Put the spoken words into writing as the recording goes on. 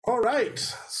All right.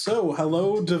 So,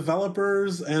 hello,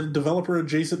 developers and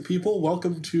developer-adjacent people.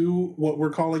 Welcome to what we're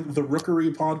calling the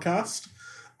Rookery podcast.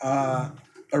 A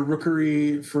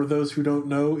rookery, for those who don't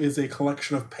know, is a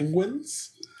collection of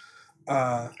penguins.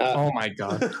 Oh my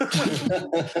god.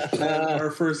 And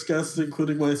our first guests,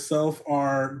 including myself,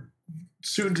 are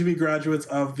soon-to-be graduates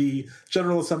of the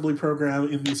General Assembly program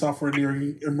in the Software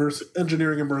Engineering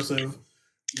Immersive,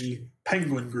 the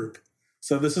Penguin Group.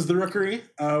 So this is the Rookery.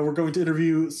 We're going to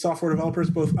interview software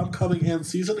developers, both upcoming and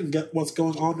seasoned, and get what's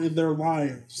going on in their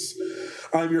lives.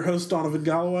 I'm your host, Donovan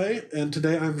Galloway, and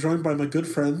today I'm joined by my good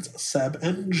friends, Seb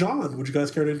and John. Would you guys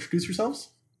care to introduce yourselves?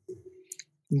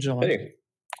 John. Hey.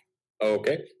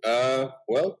 Okay.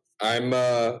 Well, I'm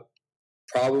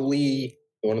probably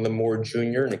one of the more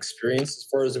junior and experienced as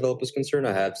far as developers concerned.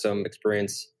 I have some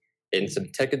experience in some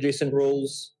tech adjacent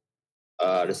roles.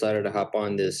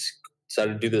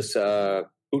 Decided to do this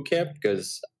bootcamp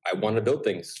because I want to build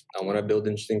things. I want to build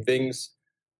interesting things.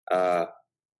 I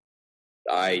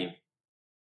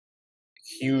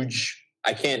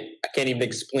can't even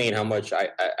explain how much I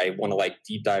want to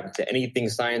deep dive into anything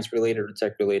science related or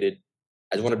tech related.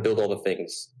 I just want to build all the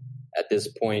things. At this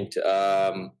point,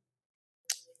 yeah,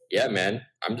 man,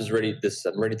 I'm just ready.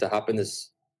 I'm ready to hop in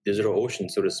this digital ocean,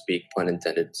 so to speak, pun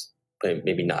intended,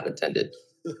 maybe not intended,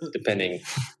 depending.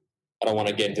 I don't want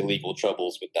to get into legal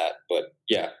troubles with that, but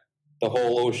yeah, the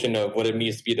whole ocean of what it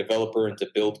means to be a developer and to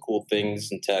build cool things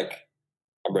in tech,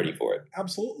 I'm ready for it.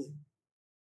 Absolutely.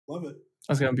 Love it.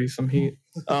 That's going to be some heat.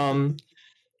 And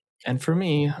for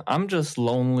me, I'm just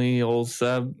lonely old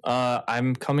Seb.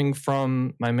 I'm coming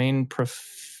from my main I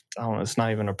don't know, it's not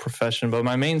even a profession, but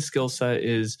my main skill set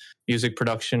is music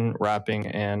production, rapping,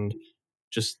 and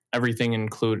just everything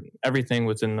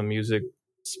within the music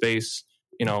space.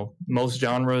 You know, most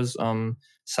genres,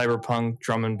 cyberpunk,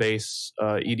 drum and bass,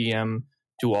 EDM,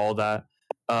 do all that.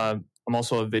 I'm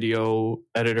also a video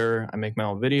editor. I make my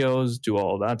own videos, do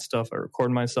all that stuff. I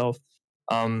record myself.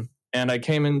 And I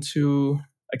came into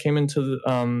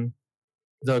the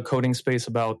coding space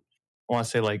about, I want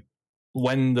to say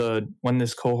when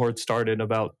this cohort started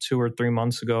about 2 or 3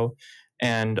 months ago,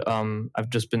 and I've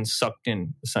just been sucked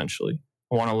in essentially.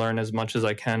 I want to learn as much as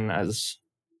I can as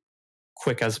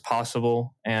quick as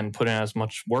possible and put in as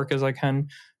much work as I can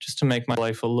just to make my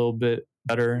life a little bit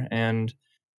better. And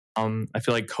I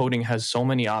feel like coding has so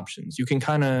many options. You can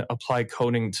kind of apply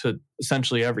coding to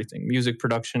essentially everything. Music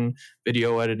production,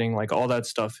 video editing, all that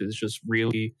stuff is just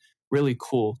really, really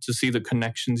cool to see the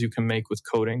connections you can make with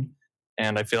coding.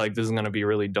 And I feel like this is going to be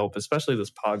really dope, especially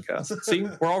this podcast. See,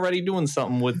 we're already doing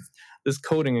something with this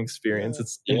coding experience.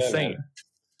 It's insane. Man.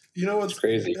 You know what's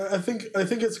crazy? I think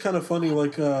it's kind of funny.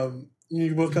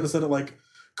 You both kind of said it.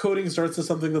 Coding starts as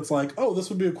something that's oh, this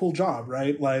would be a cool job,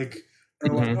 right?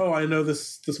 Oh, I know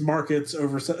this market's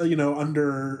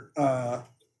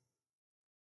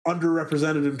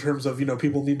underrepresented in terms of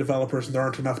people need developers and there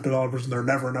aren't enough developers and there are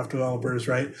never enough developers,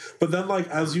 right? But then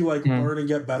as you learn and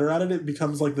get better at it, it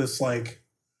becomes this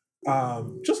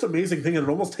just amazing thing, and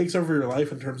it almost takes over your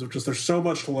life in terms of just there's so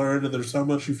much to learn and there's so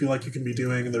much you feel like you can be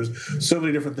doing and there's so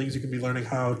many different things you can be learning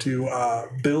how to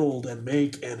build and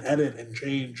make and edit and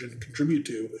change and contribute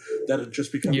to, that it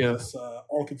just becomes this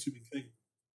all-consuming thing.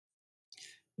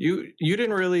 You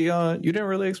didn't really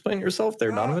explain yourself there,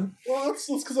 Donovan. Well, that's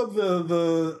because I'm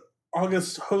the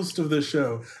August host of this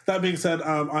show. That being said,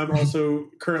 I'm also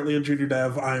currently a junior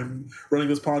dev. I'm running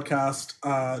this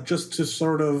podcast just to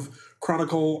sort of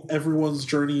chronicle everyone's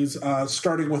journeys,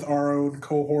 starting with our own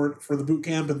cohort for the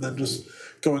bootcamp and then just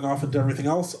going off into everything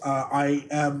else. I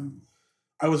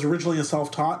was originally a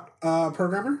self-taught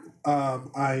programmer.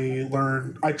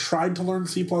 I tried to learn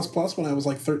C++ when I was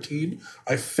 13.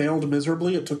 I failed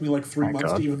miserably. It took me 3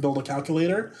 months to even build a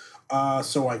calculator.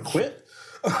 So I quit.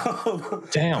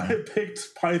 Damn. I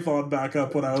picked Python back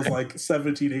up when I was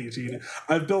 17, 18.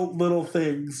 I've built little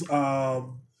things,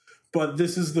 but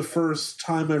this is the first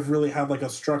time I've really had a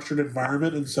structured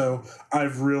environment. And so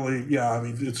I've really,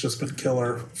 it's just been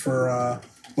killer for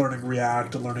learning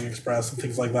React and learning Express and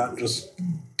things like that. And just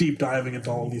deep diving into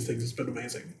all of these things has been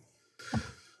amazing.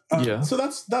 So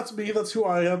that's me. That's who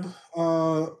I am.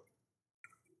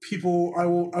 People, I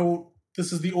won't.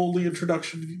 This is the only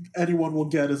introduction anyone will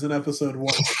get is in episode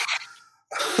 1.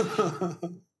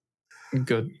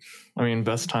 Good. I mean,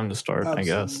 best time to start, Absolutely.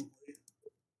 I guess.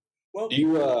 Well, Do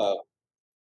you? I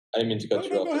didn't mean to cut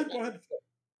you off. Go ahead.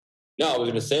 No, I was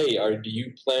going to say, do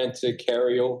you plan to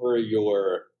carry over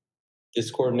your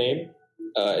Discord name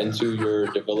into your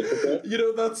developer brand?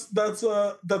 That's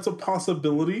a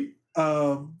possibility.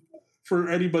 for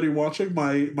anybody watching,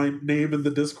 my name in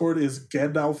the Discord is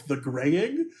Gandalf the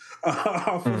Graying,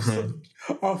 off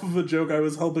of a joke I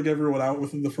was helping everyone out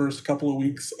within the first couple of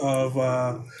weeks of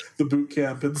the boot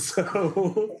camp, and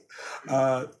so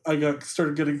I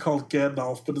started getting called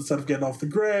Gandalf, but instead of Gandalf the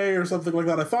Gray or something like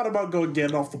that, I thought about going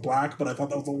Gandalf the Black, but I thought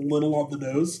that was a little on the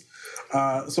nose,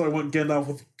 so I went Gandalf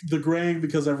with the Graying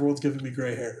because everyone's giving me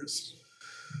gray hairs.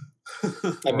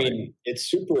 I mean, it's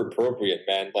super appropriate,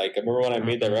 man. Like, I remember when I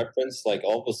made that reference, like,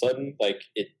 all of a sudden, like,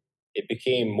 it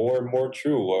became more and more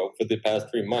true for the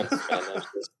past 3 months, man.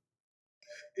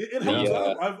 It helps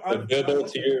out. I've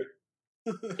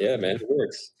yeah, man, it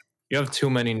works. You have too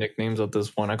many nicknames at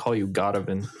this point. I call you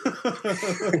Godovin.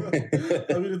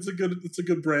 I mean, it's a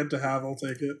good brand to have. I'll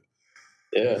take it.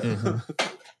 Yeah.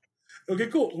 Okay,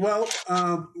 cool. Well,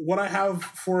 what I have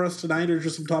for us tonight are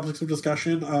just some topics of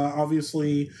discussion.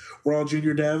 Obviously, we're all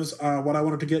junior devs. What I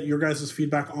wanted to get your guys'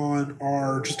 feedback on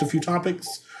are just a few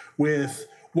topics with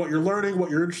what you're learning, what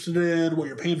you're interested in, what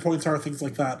your pain points are, things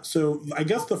like that. So I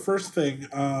guess the first thing,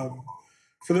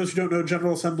 for those who don't know,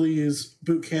 General Assembly's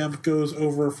bootcamp goes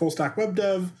over full stack web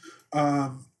dev,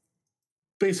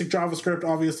 basic JavaScript,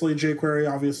 obviously,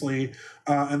 jQuery, obviously,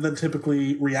 and then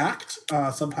typically React,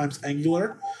 sometimes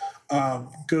Angular.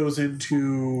 Goes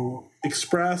into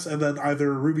Express, and then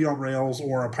either Ruby on Rails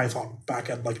or a Python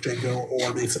backend like Django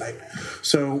or Masonite.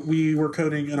 So we were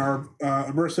coding in our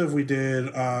immersive. We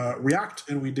did React,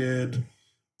 and we did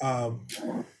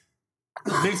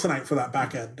Masonite for that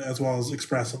backend, as well as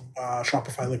Express and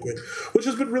Shopify Liquid, which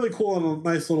has been really cool and a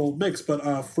nice little mix.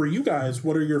 But for you guys,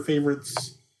 what are your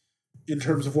favorites in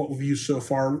terms of what we've used so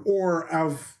far, or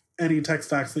of any tech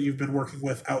stacks that you've been working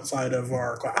with outside of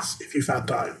our class, if you've had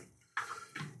time?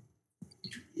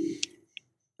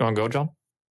 You want to go, John?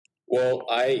 Well,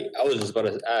 I was just about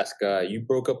to ask. You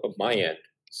broke up on my end,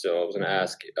 so I was going to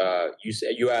ask.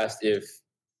 You asked if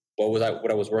what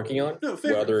I was working on. No,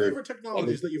 favorite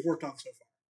technologies that you've worked on so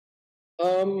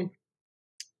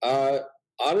far.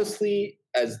 Honestly,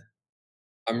 as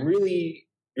I'm really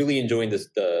enjoying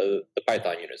the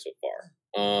Python unit so far.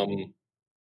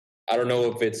 I don't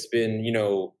know if it's been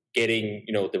getting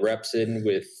the reps in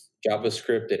with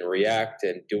JavaScript and React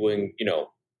and doing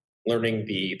learning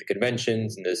the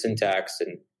conventions and the syntax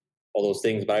and all those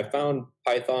things. But I found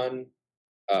Python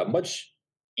much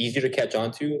easier to catch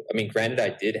on to. I mean, granted,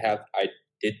 I did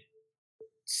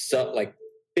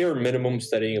bare minimum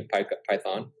studying of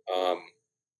Python.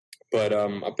 But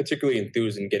I'm particularly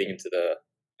enthused in getting into the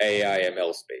AI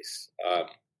ML space.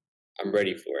 I'm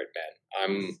ready for it,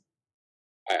 man.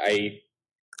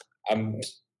 I'm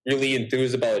really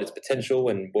enthused about its potential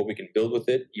and what we can build with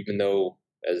it, even though,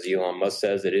 as Elon Musk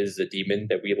says, it is a demon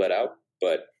that we let out.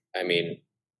 But I mean,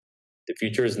 the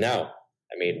future is now.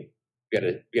 I mean, we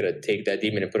gotta take that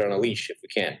demon and put it on a leash if we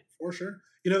can. For sure.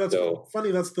 That's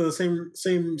funny. That's the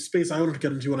same space I wanted to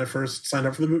get into when I first signed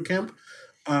up for the boot camp.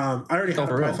 I already had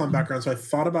a Python background, so I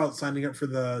thought about signing up for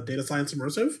the data science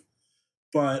immersive.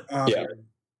 But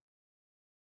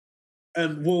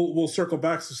and we'll circle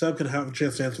back so Seb can have a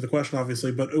chance to answer the question,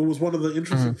 obviously. But it was one of the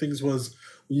interesting things was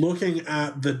looking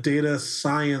at the data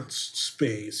science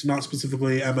space, not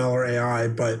specifically ML or AI,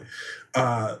 but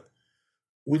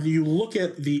when you look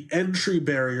at the entry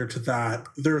barrier to that,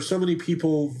 there are so many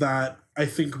people that I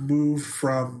think move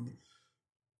from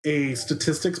a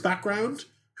statistics background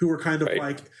who are kind of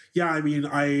like, yeah, I mean,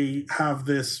 I have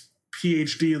this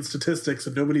PhD in statistics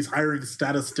and nobody's hiring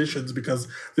statisticians because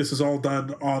this is all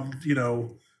done on,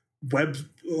 web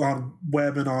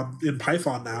and in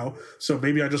Python now. So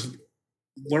maybe I just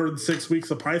learn 6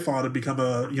 weeks of Python and become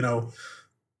a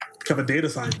data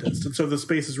scientist. And so the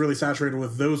space is really saturated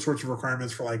with those sorts of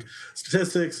requirements for like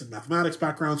statistics and mathematics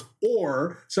backgrounds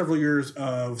or several years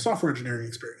of software engineering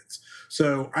experience.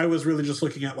 So I was really just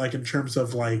looking at like in terms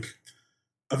of like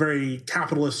a very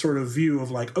capitalist sort of view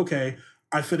of like, okay,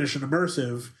 I finish an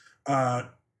immersive.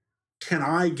 Can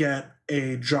I get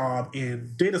a job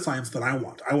in data science that I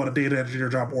want? I want a data engineer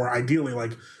job, or ideally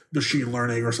like machine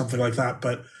learning or something like that.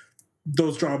 But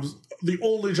those jobs, the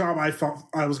only job I thought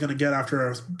I was going to get after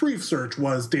a brief search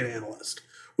was data analyst,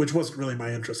 which wasn't really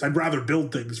my interest. I'd rather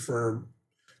build things for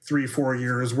 3-4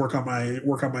 years, work on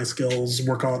my skills,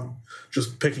 work on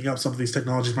just picking up some of these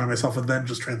technologies by myself, and then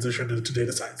just transition into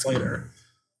data science later.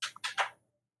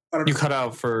 You cut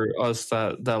out for us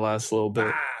that last little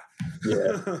bit.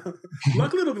 Yeah.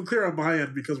 Luckily, it'll be clear on my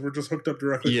end because we're just hooked up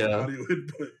directly to the audio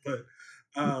input. But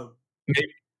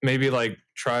maybe like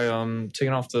try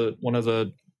taking off one of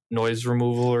the noise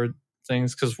removal or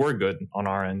things, because we're good on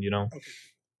our end, Okay.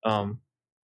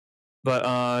 But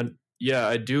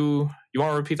I do. You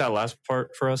want to repeat that last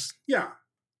part for us? Yeah.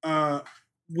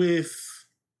 with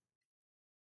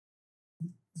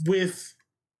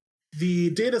the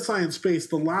data science space,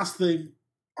 the last thing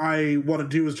I want to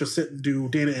do is just sit and do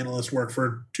data analyst work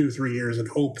for 2-3 years and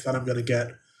hope that I'm going to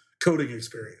get coding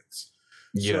experience.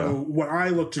 Yeah. So what I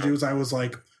look to do is I was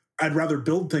like, I'd rather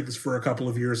build things for a couple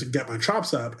of years and get my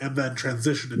chops up and then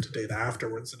transition into data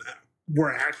afterwards. And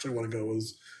where I actually want to go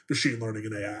is machine learning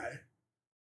and AI.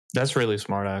 That's really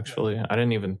smart, actually. I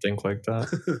didn't even think like that.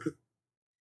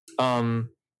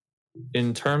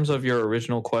 In terms of your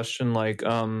original question, like,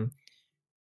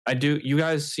 you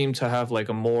guys seem to have like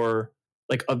a more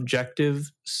like objective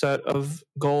set of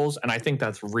goals, and I think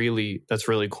that's really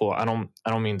cool. I don't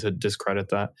mean to discredit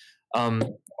that.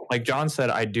 Like John said,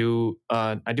 I do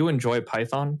enjoy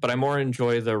Python, but I more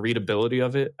enjoy the readability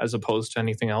of it as opposed to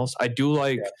anything else. I do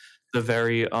like the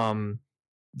very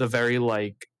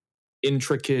like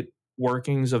intricate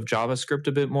workings of JavaScript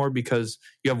a bit more, because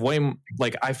you have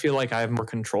I feel like I have more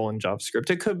control in JavaScript.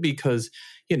 It could be because,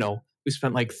 we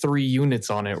spent like 3 units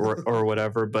on it or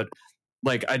whatever, but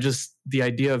like the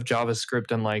idea of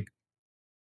JavaScript and like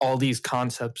all these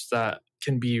concepts that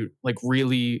can be like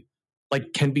really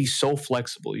like can be so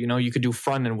flexible. You could do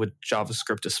front end with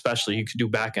JavaScript, especially. You could do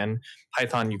back end.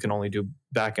 Python, you can only do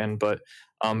back end, but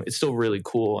it's still really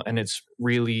cool, and it's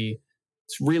really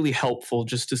helpful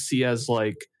just to see as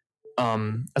like a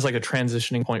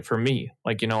transitioning point for me.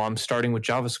 Like, I'm starting with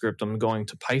JavaScript, I'm going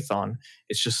to Python.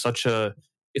 It's just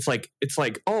it's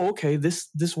like, oh, okay, this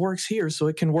works here, so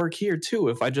it can work here too.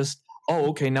 If I just, oh,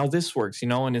 okay, now this works,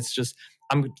 and it's just,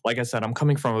 like I said, I'm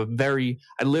coming from I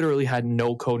literally had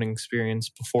no coding experience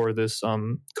before this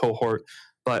cohort,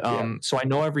 but so I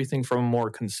know everything from a more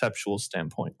conceptual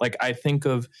standpoint. Like I think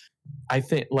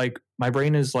like my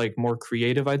brain is like more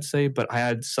creative, I'd say, but I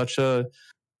had such a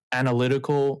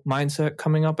analytical mindset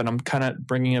coming up, and I'm kind of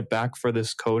bringing it back for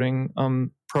this coding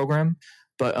program.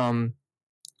 But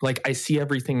like I see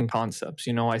everything in concepts.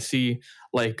 I see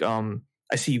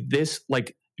I see this,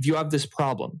 like if you have this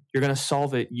problem, you're going to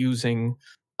solve it using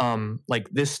like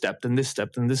this step and this step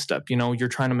and this step. You're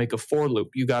trying to make a for loop.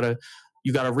 You gotta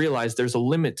realize there's a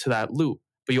limit to that loop,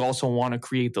 but you also want to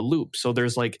create the loop. So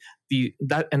there's like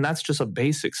and that's just a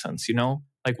basic sense,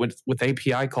 like with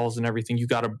API calls and everything, you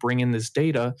got to bring in this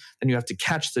data, then you have to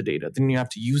catch the data, then you have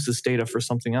to use this data for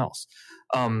something else.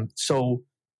 So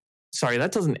sorry,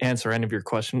 that doesn't answer any of your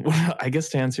question. I guess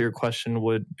to answer your question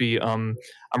would be, I'm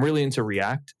really into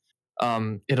React.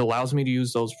 It allows me to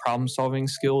use those problem solving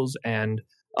skills and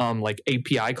like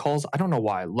API calls. I don't know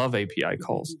why I love API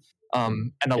calls.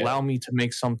 And allow me to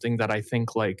make something that I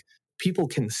think like people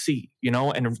can see,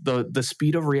 and the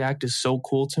speed of React is so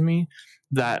cool to me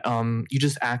that you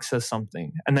just access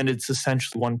something and then it's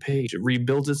essentially one page. It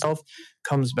rebuilds itself,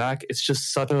 comes back. It's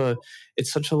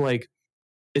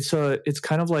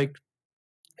kind of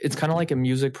like a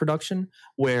music production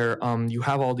where you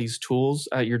have all these tools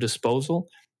at your disposal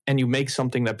and you make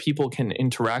something that people can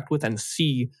interact with and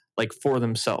see like for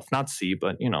themselves. Not see,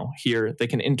 but hear. They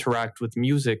can interact with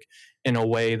music in a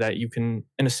way that you can,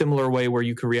 in a similar way where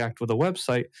you can react with a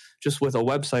website. Just with a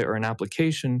website or an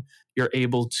application, you're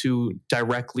able to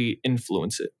directly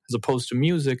influence it, as opposed to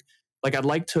music. Like I'd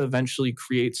like to eventually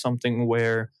create something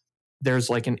where there's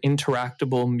like an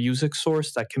interactable music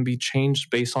source that can be changed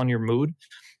based on your mood.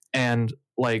 And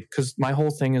like, because my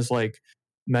whole thing is like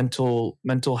mental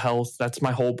health. That's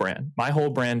my whole brand. My whole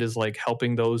brand is like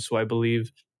helping those who I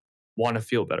believe want to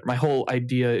feel better. My whole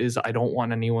idea is I don't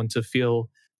want anyone to feel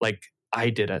like I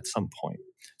did at some point.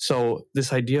 So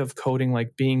this idea of coding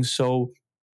like being so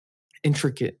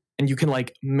intricate, and you can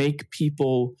like make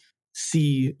people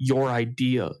see your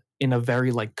idea in a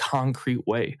very like concrete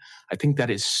way. I think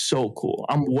that is so cool.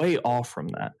 I'm way off from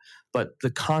that, but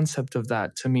the concept of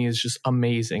that to me is just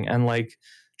amazing. And like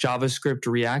JavaScript,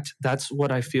 React, that's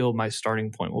what I feel my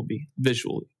starting point will be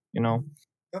visually,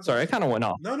 Sorry, I kind of went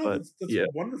off. No, that's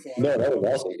wonderful. No, that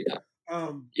was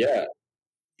awesome. Yeah.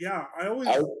 I always.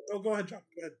 Go ahead, John.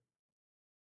 Go ahead.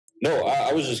 No,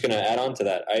 I was just going to add on to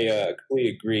that. I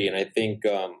completely agree, and I think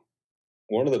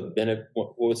one of the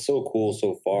what's so cool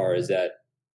so far is that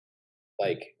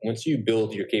like once you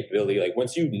build your capability, like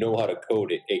once you know how to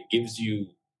code it, it gives you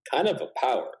kind of a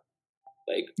power.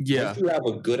 Like once you have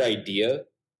a good idea,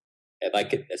 and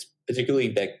like particularly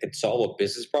that could solve a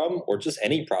business problem or just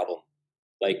any problem,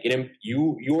 like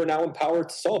you are now empowered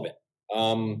to solve it.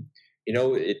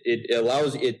 It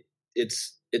allows it.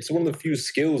 It's one of the few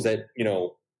skills that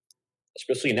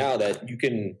especially now that you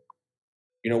can,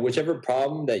 whichever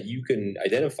problem that you can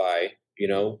identify,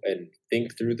 and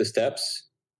think through the steps,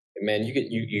 man, you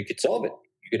could solve it.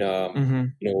 You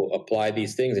can apply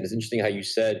these things, and it's interesting how you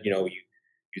said you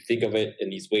think of it in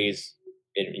these ways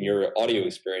in your audio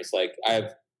experience, like I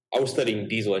was studying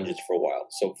diesel engines for a while.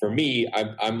 So for me,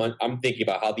 I'm thinking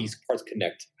about how these parts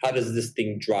connect. How does this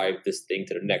thing drive this thing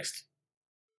to the next?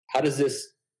 How does this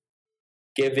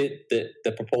give it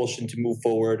the propulsion to move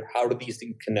forward? How do these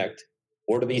things connect?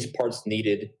 What are these parts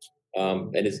needed?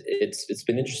 And it's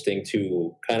been interesting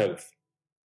to kind of,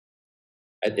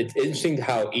 it's interesting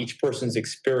how each person's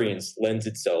experience lends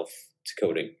itself to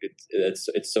coding.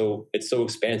 It's so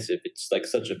expansive. It's like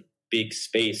such a big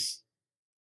space.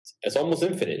 It's almost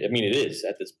infinite. I mean, it is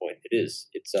at this point. It is.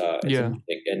 It's interesting.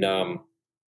 And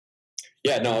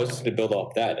I was just going to build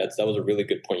off that. That was a really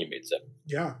good point you made, Zeb.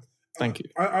 Yeah. Thank you.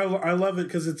 I love it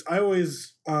because I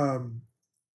always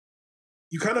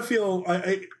you kind of feel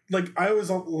I always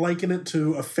liken it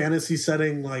to a fantasy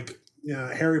setting like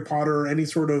Harry Potter or any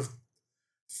sort of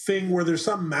thing where there's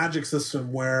some magic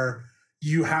system where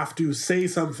you have to say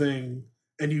something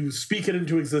and you speak it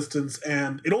into existence,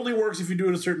 and it only works if you do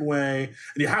it a certain way,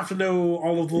 and you have to know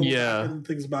all of the little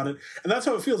things about it. And that's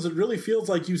how it feels. It really feels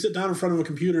like you sit down in front of a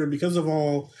computer, and because of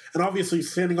all, and obviously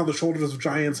standing on the shoulders of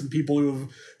giants and people who have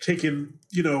taken,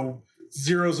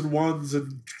 zeros and ones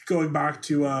and going back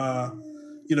to,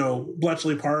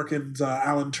 Bletchley Park and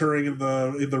Alan Turing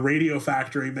in the Radio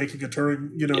Factory making a Turing,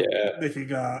 making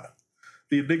the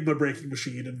Enigma breaking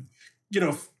machine,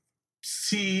 and,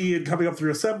 C and coming up through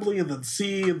assembly and then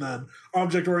C and then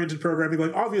object-oriented programming.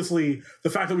 Like, obviously, the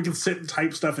fact that we can sit and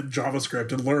type stuff in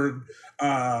JavaScript and learn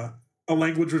a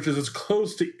language which is as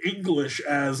close to English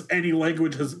as any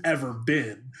language has ever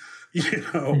been, is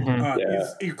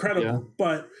incredible. Yeah.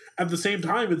 But at the same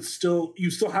time, you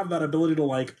still have that ability to,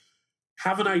 like,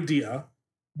 have an idea,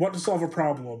 want to solve a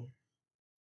problem,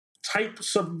 type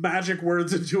some magic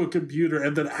words into a computer,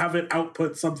 and then have it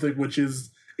output something which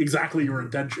is exactly your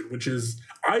intention, which is,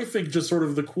 I think, just sort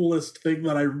of the coolest thing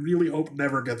that I really hope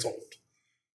never gets old.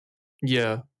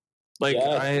 Yeah. Like,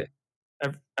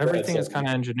 everything is kind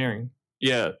of engineering.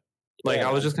 Yeah. Like,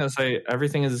 I was just going to say,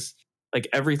 everything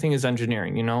is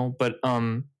engineering, but,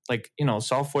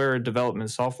 software development,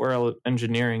 software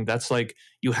engineering, that's like,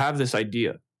 you have this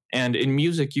idea. And in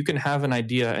music, you can have an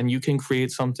idea and you can create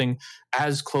something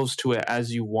as close to it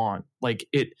as you want. Like,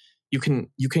 you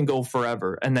can go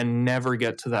forever and then never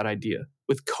get to that idea.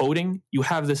 With coding, you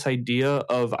have this idea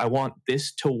of, I want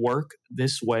this to work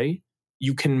this way.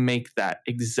 You can make that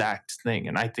exact thing.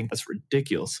 And I think that's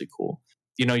ridiculously cool.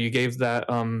 You gave that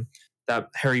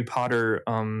Harry Potter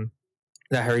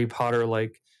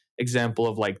like example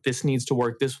of like, this needs to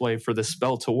work this way for the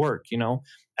spell to work, And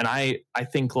I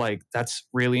think like that's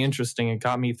really interesting. It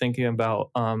got me thinking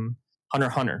about Hunter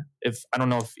x Hunter. I don't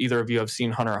know if either of you have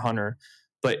seen Hunter x Hunter,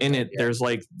 but in it, there's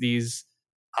like these,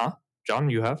 John,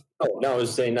 you have? Oh, no, I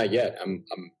was saying not yet. I'm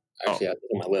actually on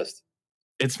my list.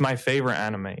 It's my favorite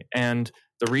anime. And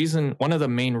one of the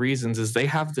main reasons is they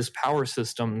have this power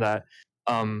system that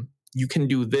you can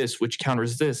do this, which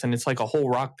counters this. And it's like a whole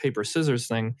rock, paper, scissors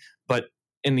thing. But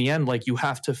in the end, like, you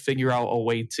have to figure out a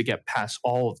way to get past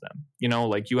all of them.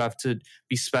 Like, you have to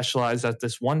be specialized at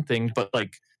this one thing, but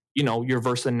like, you're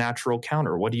versus a natural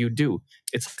counter. What do you do?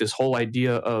 It's this whole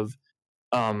idea of,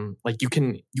 like, you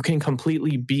can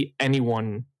completely beat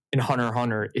anyone in Hunter x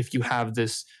Hunter if you have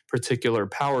this particular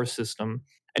power system,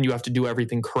 and you have to do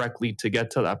everything correctly to get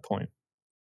to that point.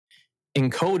 In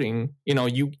coding,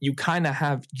 you kind of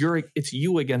have it's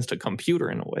you against a computer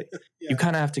in a way. Yeah. You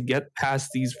kind of have to get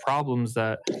past these problems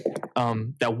that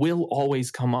will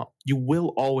always come up. You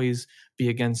will always be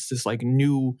against this like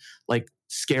new, like,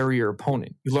 scarier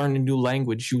opponent. You learn a new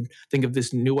language. You think of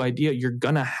this new idea. You're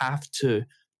gonna have to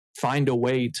find a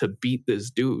way to beat this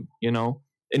dude.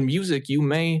 In music, you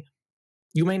may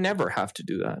never have to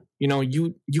do that.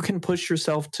 You can push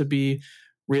yourself to be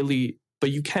really,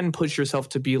 but you can push yourself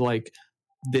to be like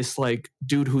this like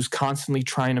dude who's constantly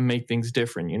trying to make things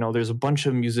different. There's a bunch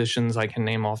of musicians I can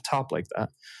name off top like that.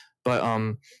 But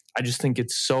I just think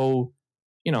it's so,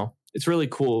 it's really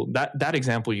cool. That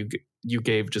example you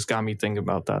gave just got me thinking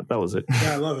about that. That was it.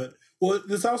 Yeah, I love it. Well,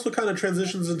 this also kind of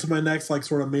transitions into my next like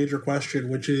sort of major question,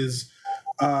 which is,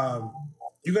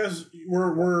 you guys,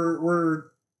 we're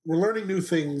learning new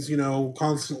things,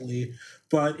 constantly.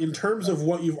 But in terms of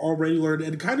what you've already learned,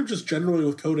 and kind of just generally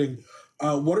with coding,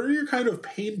 what are your kind of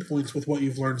pain points with what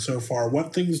you've learned so far?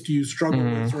 What things do you struggle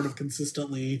with sort of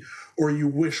consistently, or you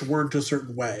wish weren't a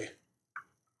certain way?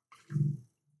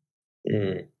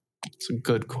 It's a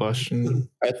good question.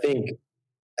 I think,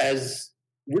 as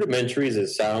rudimentary as it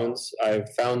sounds,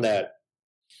 I've found that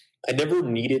I never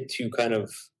needed to kind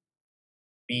of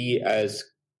be as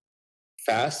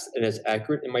fast and as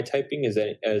accurate in my typing as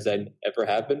I ever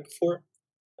have been before.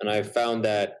 And I found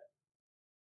that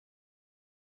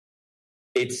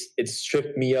it's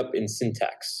tripped me up in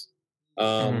syntax.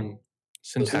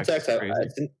 Syntax is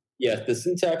crazy. The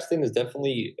syntax thing is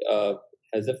definitely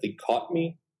has definitely caught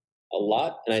me a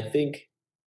lot, and I think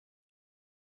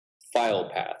file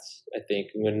paths. I think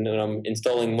when I'm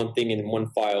installing one thing in one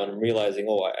file and I'm realizing,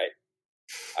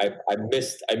 I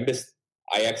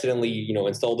accidentally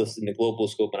installed this in the global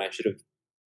scope, and I should have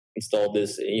installed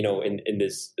this in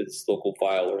this local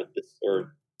file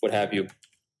or what have you.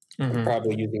 I'm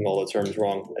probably using all the terms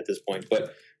wrong at this point,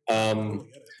 but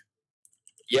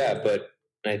but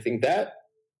I think that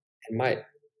and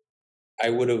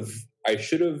I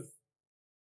should have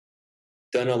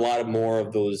done a lot more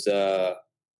of those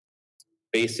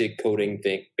basic coding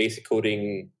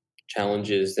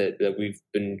challenges that we've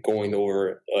been going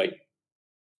over like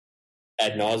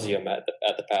ad nauseum at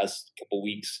the past couple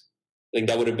weeks. I think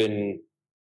that would have been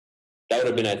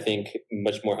I think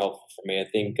much more helpful for me. I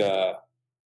think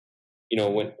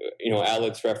when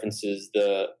Alex references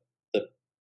the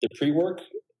pre-work,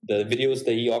 the videos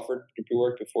that he offered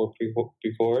pre-work before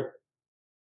pre-cohort,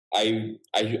 I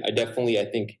definitely, I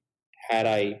think, had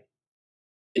I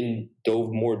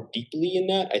dove more deeply in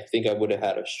that, I think I would have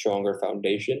had a stronger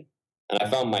foundation. And I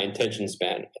found my attention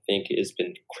span, I think, has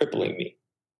been crippling me.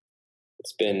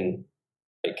 It's been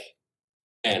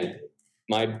and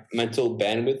my mental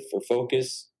bandwidth for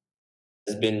focus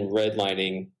has been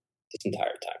redlining this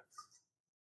entire time.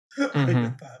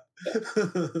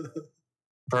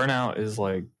 Burnout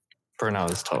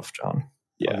is tough, John.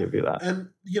 Yeah. I'll give you that. And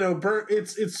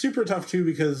it's super tough too,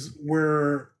 because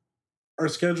our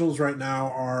schedules right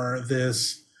now are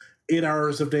this 8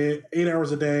 hours a day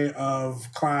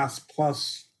of class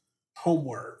plus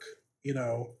homework,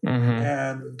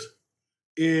 and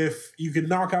if you can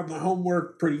knock out the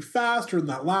homework pretty fast or in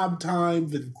that lab time,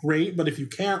 then great. But if you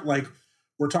can't,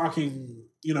 we're talking,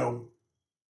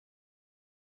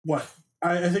 what?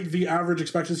 I think the average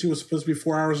expectancy was supposed to be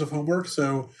 4 hours of homework.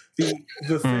 So the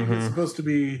thing is supposed to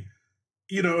be,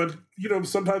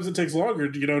 sometimes it takes longer.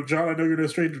 John, I know you're no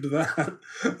stranger to that.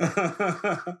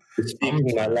 It's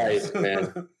speaking my life,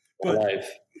 man. My life.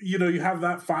 You have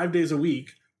that 5 days a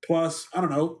week plus, I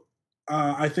don't know,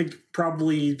 I think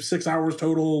probably 6 hours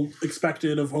total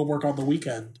expected of homework on the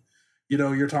weekend.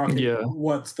 You're talking,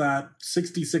 what's that,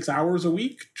 66 hours a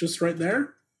week just right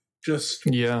there?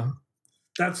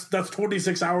 That's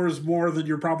 26 hours more than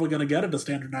you're probably going to get at a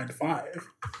standard 9 to 5.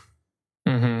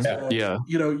 So,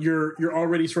 you're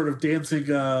already sort of dancing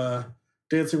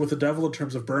with the devil in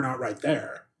terms of burnout right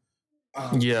there.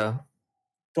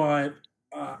 But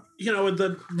and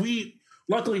then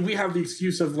luckily we have the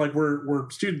excuse of we're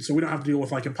students, so we don't have to deal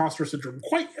with imposter syndrome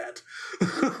quite yet.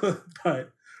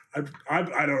 But I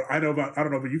don't know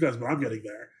about you guys, but I'm getting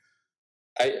there.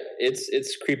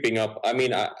 It's creeping up. I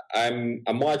mean,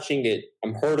 I'm watching it.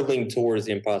 I'm hurtling towards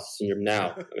the imposter syndrome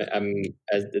now. I'm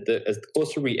as the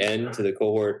closer we end to the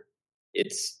cohort.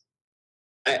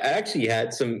 I actually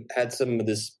had some of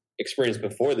this experience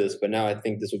before this, but now I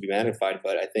think this will be magnified.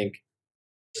 But I think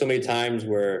so many times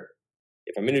where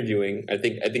if I'm interviewing, I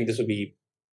think this will be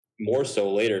more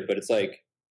so later. But it's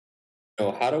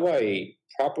how do I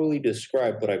properly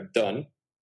describe what I've done,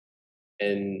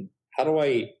 and how do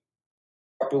I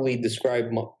properly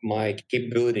describe my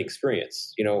capability and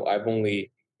experience?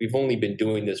 We've only been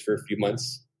doing this for a few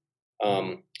months.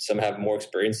 Some have more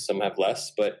experience, some have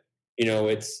less, but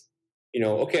it's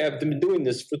okay, I've been doing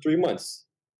this for 3 months.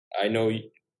 I know,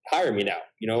 hire me now,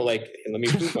 let me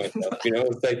prove myself.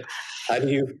 It's how do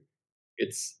you,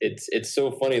 it's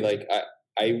so funny.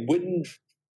 I wouldn't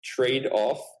trade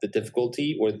off the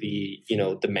difficulty or the,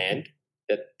 demand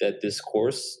that this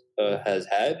course has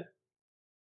had.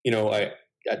 I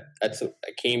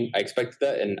expected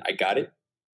that and I got it.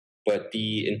 But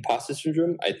the imposter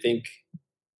syndrome, I think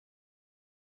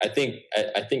at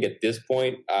this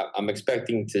point, I'm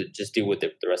expecting to just deal with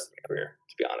it the rest of my career,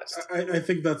 to be honest. I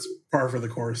think that's par for the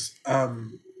course.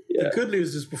 The good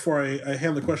news is, before I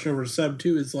hand the question over to Seb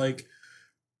too, is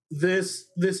this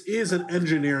is an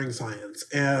engineering science,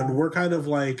 and we're kind of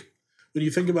when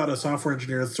you think about a software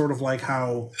engineer, it's sort of like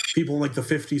how people in the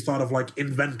 50s thought of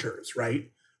inventors,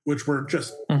 right? Which were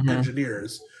just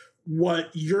engineers. What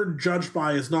you're judged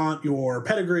by is not your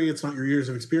pedigree. It's not your years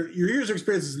of experience. Your years of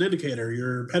experience is an indicator.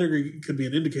 Your pedigree could be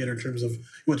an indicator in terms of you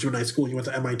went to a nice school, you went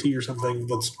to MIT or something.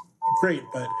 That's great.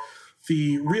 But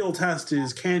the real test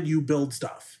is, can you build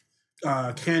stuff?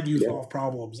 Can you solve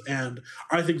problems? And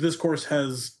I think this course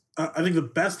has, I think the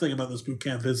best thing about this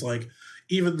bootcamp is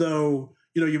even though,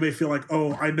 you may feel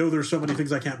oh, I know there's so many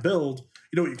things I can't build,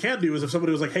 You know what you can do is if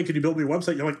somebody was like, hey, can you build me a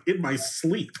website? You're like, in my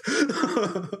sleep.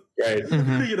 Right.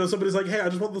 Mhm. You know, somebody's like, hey, I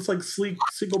just want this like sleek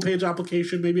single page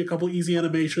application, maybe a couple easy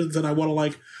animations, and I want to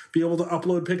like be able to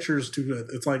upload pictures to it.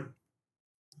 It's like,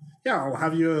 yeah, I'll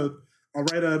write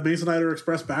a Masonite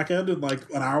Express backend in like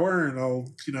an hour, and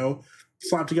I'll, you know,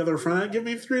 slap together a front end. Give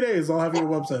me 3 days. I'll have you a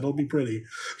website. It'll be pretty.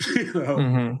 You know?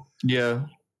 Mhm. Yeah.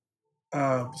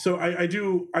 So I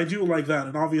do like that,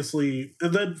 and obviously,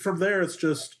 and then from there it's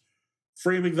just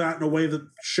framing that in a way that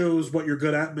shows what you're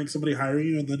good at, make somebody hire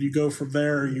you, and then you go from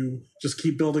there. You just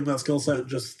keep building that skill set,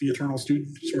 just the eternal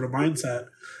student sort of mindset.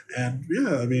 And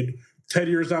yeah, I mean, 10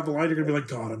 years down the line, you're gonna be like,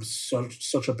 God, I'm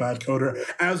such a bad coder.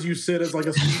 As you sit as like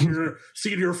a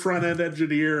senior front end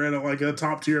engineer in like a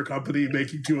top tier company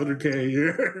making $200K a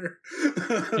year.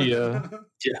 Yeah.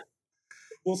 Yeah.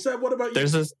 Well, Seb, what about you?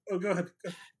 There's this. Oh, go ahead.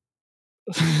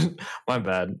 My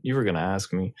bad. You were gonna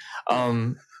ask me.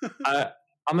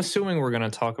 I'm assuming we're gonna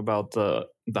talk about the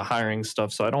hiring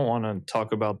stuff, so I don't want to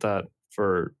talk about that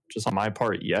for just on my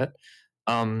part yet.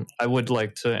 I would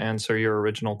like to answer your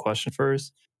original question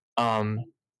first. I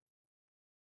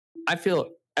feel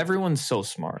everyone's so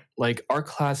smart. Like our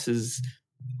class is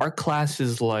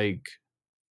like,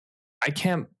 I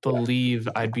can't believe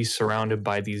I'd be surrounded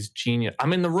by these genius.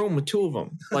 I'm in the room with two of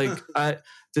them. Like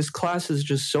this class is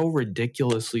just so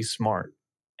ridiculously smart.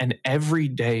 And every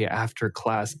day after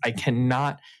class, I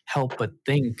cannot help but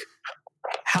think,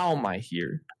 how am I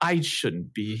here? I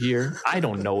shouldn't be here. I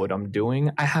don't know what I'm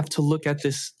doing. I have to look at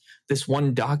this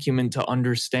one document to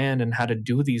understand and how to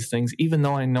do these things, even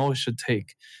though I know it should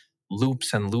take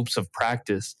loops and loops of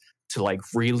practice to like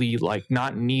really like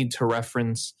not need to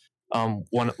reference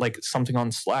one like something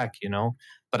on Slack, you know.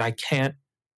 But I can't.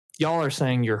 Y'all are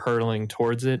saying you're hurtling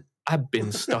towards it. I've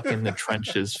been stuck in the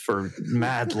trenches for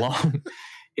mad long.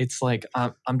 It's like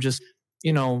I'm just,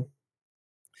 you know,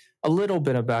 a little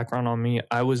bit of background on me.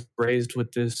 I was raised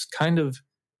with this kind of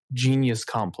genius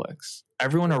complex.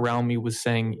 Everyone around me was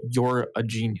saying, you're a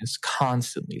genius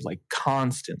constantly, like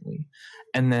constantly.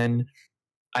 And then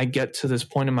I get to this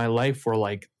point in my life where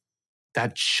like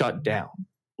that shut down.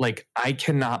 Like I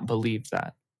cannot believe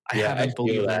that. I haven't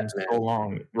believed that in so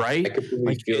long, right? I completely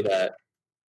like, feel that.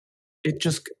 It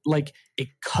just like it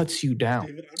cuts you down.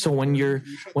 David, so when you're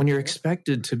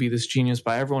expected to be this genius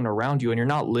by everyone around you and you're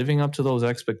not living up to those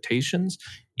expectations,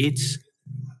 it's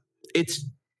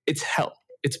hell.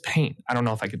 It's pain. I don't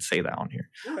know if I could say that on here.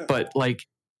 Yeah. But like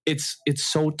it's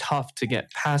so tough to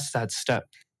get past that step.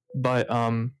 But I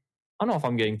don't know if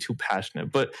I'm getting too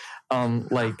passionate, but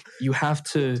like you have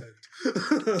to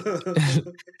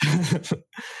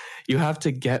you have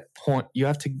to get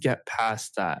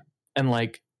past that. And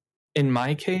like in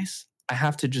my case, I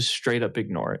have to just straight up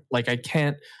ignore it. Like I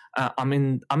can't. I'm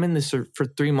in this for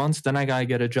 3 months. Then I gotta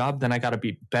get a job. Then I gotta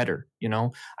be better. You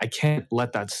know, I can't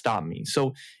let that stop me.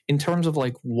 So in terms of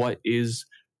like what is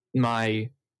my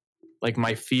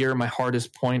fear, my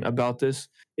hardest point about this,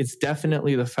 it's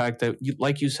definitely the fact that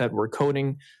like you said, we're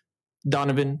coding.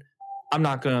 Donovan, I'm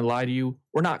not going to lie to you.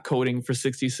 We're not coding for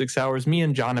 66 hours. Me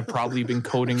and John have probably been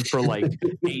coding for like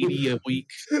 80 a week.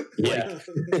 Yeah.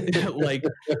 Like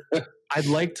I'd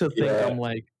like to think I'm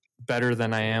like better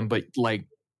than I am, but like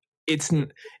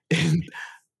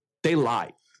they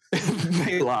lie.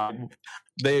 They lie.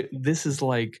 This is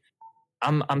like,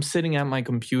 I'm sitting at my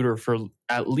computer for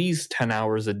at least 10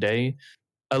 hours a day.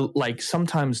 Like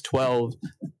sometimes 12.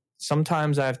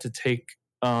 Sometimes I have to take,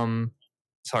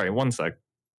 sorry, one sec.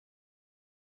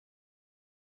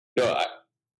 No,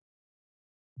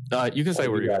 you can say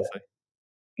what you're going to say.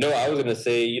 No, I was going to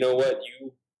say, you know what?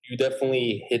 You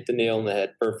definitely hit the nail on the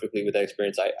head perfectly with that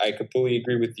experience. I completely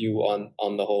agree with you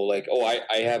on the whole, like,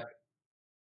 I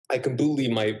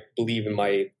completely believe in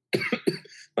my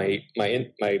my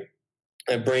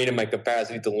brain and my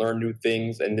capacity to learn new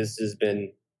things. And this has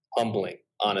been humbling,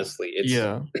 honestly. It's,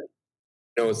 yeah.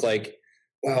 You know, it's like,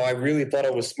 wow, I really thought I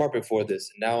was smart before this.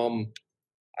 And now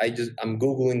I'm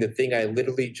Googling the thing I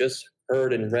literally just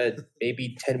heard and read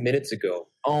maybe 10 minutes ago.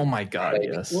 Oh my God, like,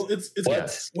 yes. Well,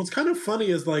 it's what's kind of funny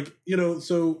is like, you know,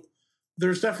 so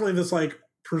there's definitely this like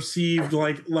perceived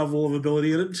like level of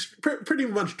ability, and it's pretty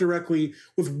much directly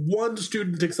with one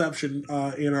student exception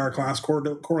in our class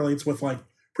correlates with like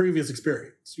previous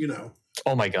experience, you know.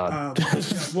 Oh my God. Yeah,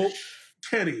 well,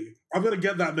 Kenny, I'm gonna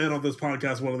get that man on this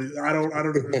podcast one of these. I don't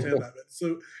understand that man.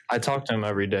 So I talk to him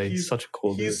every day. He's such a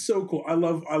cool dude. He's so cool. I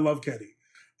love Kenny.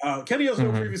 Kenny has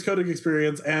no previous coding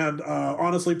experience, and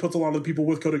honestly puts a lot of the people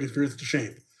with coding experience to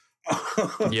shame.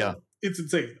 Yeah, it's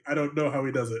insane. I don't know how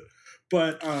he does it,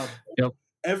 but yep.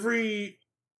 Every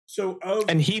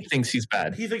And he thinks he's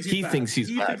bad. He thinks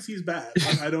he's bad.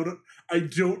 I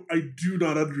do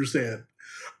not understand.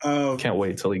 Can't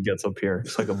wait till he ggets up here.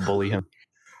 It's like a bully him.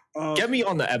 Get me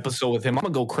on the episode with him. I'm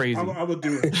gonna go crazy. I'm gonna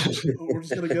do it. We're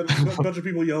just gonna get a bunch of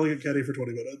people yelling at Kenny for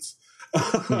 20 minutes.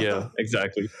 Yeah,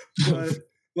 exactly. But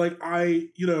like I'm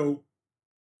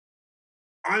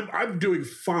doing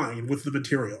fine with the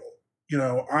material.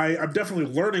 I'm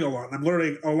definitely learning a lot. And I'm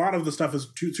learning a lot of the stuff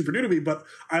is super new to me, but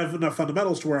I have enough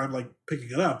fundamentals to where I'm like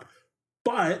picking it up.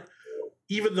 But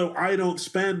even though I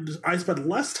spend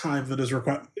less time than is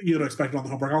expected on the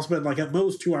homework. I'll spend like at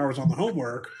most 2 hours on the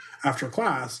homework after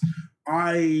class.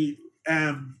 I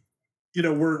am,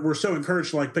 we're so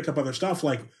encouraged to like pick up other stuff.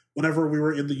 Like whenever we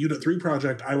were in the Unit 3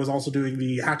 project, I was also doing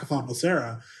the hackathon with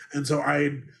Sarah. And so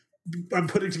I'm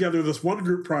putting together this one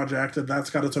group project, and that's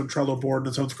got its own Trello board and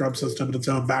its own Scrum system and its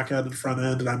own back end and front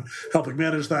end, and I'm helping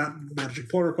manage that, managing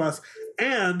pull requests,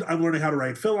 and I'm learning how to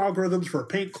write fill algorithms for a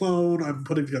paint clone. I'm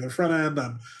putting together front end.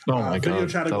 I'm video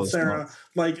chatting with Sarah.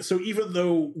 Like, so even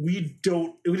though we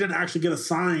didn't actually get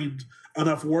assigned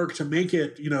enough work to make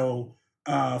it, 4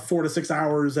 to 6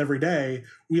 hours every day,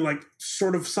 we like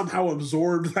sort of somehow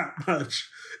absorbed that much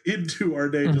into our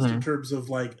day, just in terms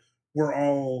of like we're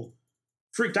all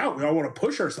freaked out. We all want to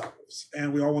push ourselves,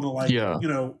 and we all want to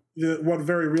the one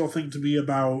very real thing to me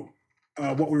about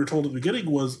what we were told at the beginning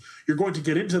was you're going to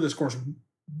get into this course,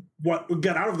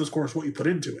 get out of this course what you put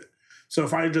into it. So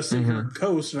if I just sit here and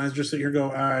coast, and I just sit here and go,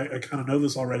 I kind of know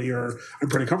this already, or I'm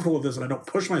pretty comfortable with this, and I don't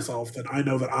push myself, then I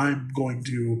know that I'm going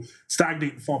to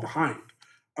stagnate and fall behind.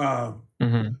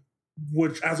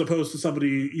 Which, as opposed to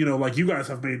somebody, like you guys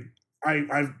have made,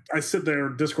 I sit there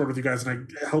in Discord with you guys and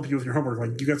I help you with your homework.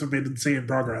 Like, you guys have made insane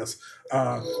progress.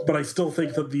 But I still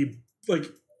think that the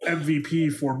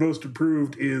MVP for most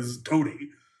improved is Tony.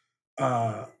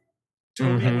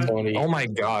 Tony. Oh my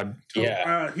God.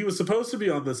 Yeah. He was supposed to be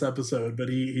on this episode, but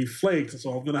he flaked, so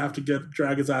I'm going to have to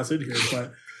drag his ass in here.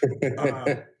 But,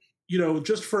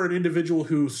 just for an individual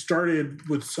who started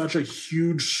with such a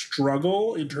huge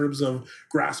struggle in terms of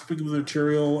grasping the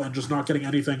material and just not getting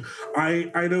anything,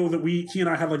 I know that he and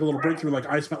I had like a little breakthrough. Like,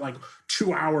 I spent like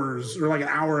 2 hours or like an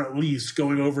hour at least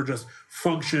going over just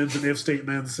functions and if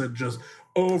statements and just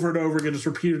over and over again, just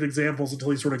repeated examples until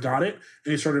he sort of got it,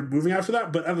 and he started moving after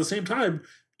that. But at the same time,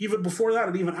 even before that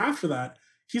and even after that,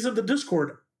 he's in the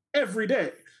Discord every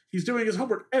day. He's doing his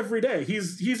homework every day.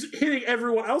 He's hitting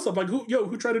everyone else up like,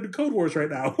 who tried to do Code Wars right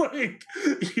now? Like,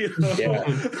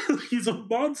 he's a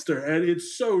monster, and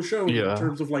it's so shown in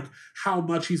terms of like how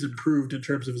much he's improved in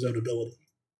terms of his own ability.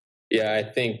 Yeah, I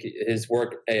think his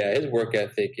work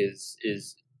ethic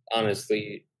is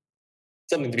honestly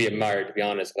something to be admired, to be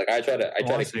honest. Like, I try to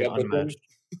keep up with him.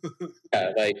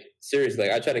 Yeah, like seriously,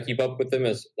 like I try to keep up with him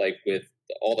as like with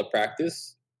all the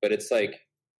practice, but it's like,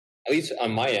 at least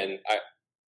on my end,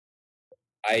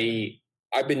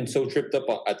 I've been so tripped up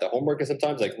at the homework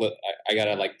sometimes. Like, look, I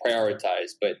gotta like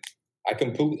prioritize, but I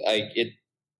completely like it.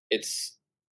 It's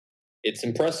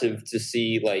impressive to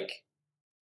see like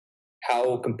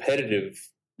how competitive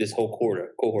this whole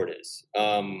cohort is.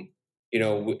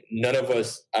 None of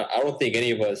us, I don't think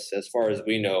any of us, as far as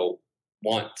we know,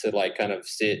 want to like kind of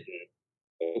sit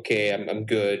and, okay, I'm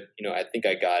good. I think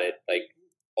I got it. Like,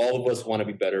 all of us want to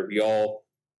be better.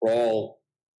 We're all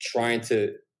trying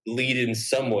to lead in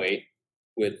some way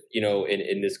with,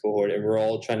 in this cohort, and we're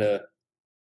all trying to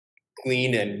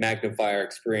glean and magnify our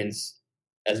experience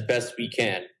as best we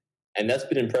can. And that's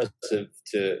been impressive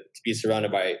to be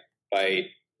surrounded by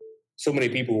so many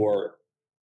people who are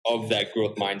of that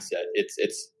growth mindset.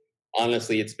 It's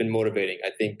honestly, it's been motivating. I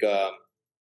think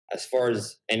as far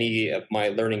as any of my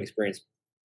learning experience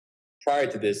prior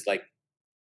to this, like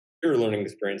pure learning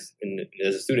experience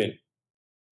as a student,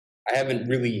 I haven't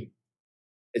really,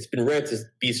 it's been rare to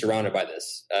be surrounded by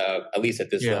this, at least at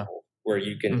this level, where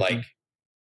you can like,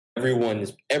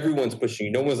 everyone's pushing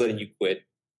you. No one's letting you quit.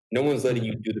 No one's letting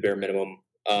you do the bare minimum.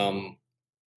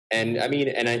 And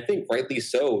I think rightly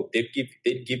so. They'd give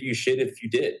you shit if you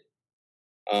did.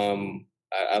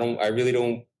 I really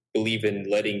don't believe in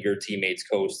letting your teammates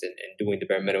coast and doing the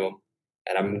bare minimum.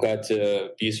 And I'm glad to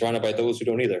be surrounded by those who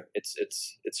don't either.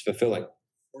 It's fulfilling.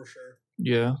 For sure.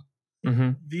 Yeah.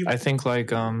 I think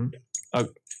like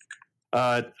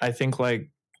I think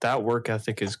like that work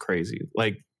ethic is crazy.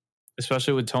 Like,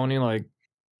 especially with Tony, like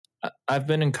I've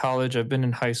been in college, I've been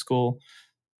in high school.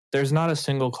 There's not a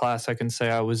single class I can say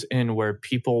I was in where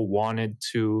people wanted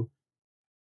to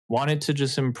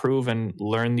just improve and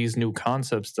learn these new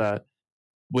concepts that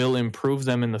will improve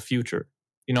them in the future.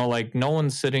 Like no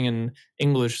one's sitting in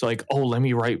English like, oh, let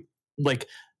me write. Like,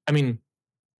 I mean,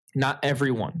 not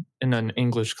everyone in an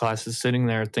English class is sitting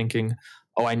there thinking,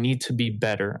 oh, I need to be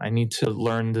better. I need to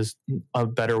learn a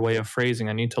better way of phrasing.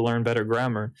 I need to learn better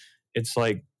grammar. It's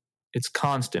like, it's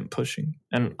constant pushing.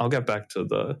 And I'll get back to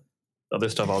the other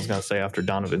stuff I was going to say after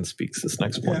Donovan speaks this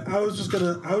next point. Yeah, I was just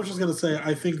gonna say,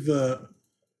 I think the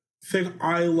thing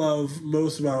I love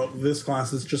most about this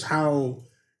class is just how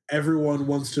everyone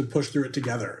wants to push through it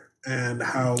together, and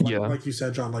how, like you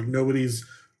said, John, like nobody's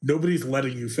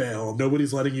letting you fail,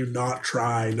 nobody's letting you not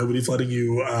try, nobody's letting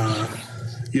you,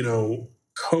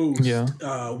 coast. Yeah.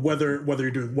 Whether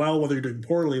you're doing well, whether you're doing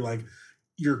poorly, like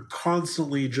you're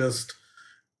constantly just,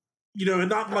 and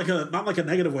not like a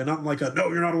negative way, not like no,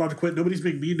 you're not allowed to quit. Nobody's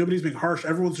being mean, nobody's being harsh.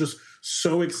 Everyone's just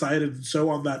so excited and so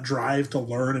on that drive to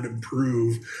learn and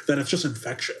improve that it's just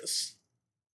infectious.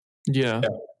 Yeah.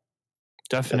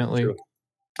 Definitely.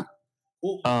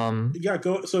 Well,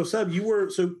 go. So Seb,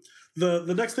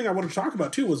 the next thing I wanted to talk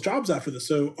about too was jobs after this.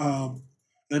 So I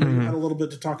know you had a little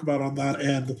bit to talk about on that,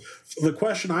 and the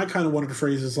question I kind of wanted to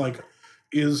phrase is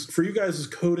for you guys, is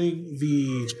coding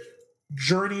the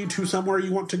journey to somewhere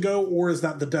you want to go, or is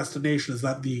that the destination? Is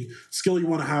that the skill you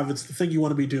want to have? It's the thing you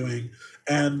want to be doing.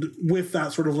 And with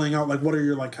that sort of laying out, like, what are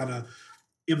your like kind of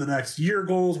in the next year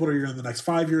goals? What are your in the next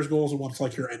 5 years goals? And what's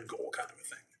like your end goal kind of a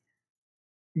thing?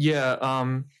 Yeah.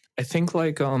 I think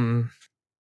like,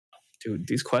 dude,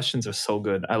 these questions are so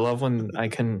good. I love when I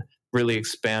can really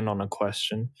expand on a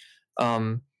question.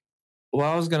 What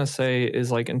I was going to say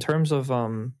is like, in terms of,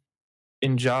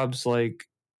 in jobs, like,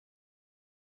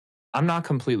 I'm not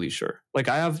completely sure. Like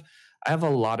I have a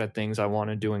lot of things I want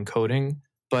to do in coding,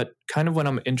 but kind of when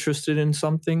I'm interested in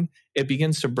something, it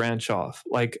begins to branch off.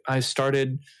 Like I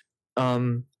started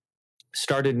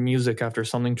music after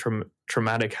something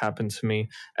traumatic happened to me,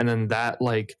 and then that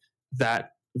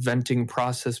venting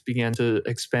process began to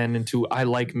expand into, I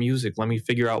like music. Let me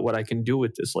figure out what I can do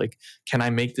with this. Like, can I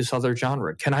make this other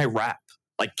genre? Can I rap?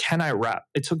 Like, can I rap?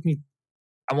 It took me,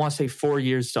 I want to say 4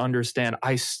 years to understand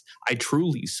I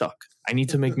truly suck. I need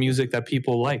to make music that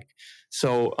people like.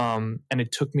 So, and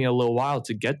it took me a little while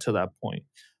to get to that point.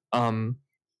 And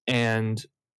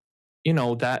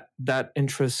that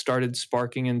interest started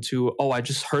sparking into, oh, I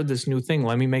just heard this new thing.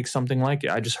 Let me make something like it.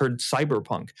 I just heard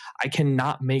cyberpunk. I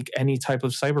cannot make any type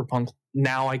of cyberpunk.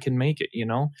 Now I can make it,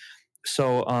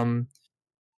 So,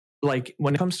 like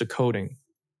when it comes to coding,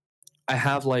 I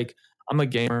have like, I'm a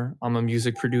gamer, I'm a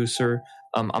music producer,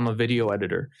 I'm a video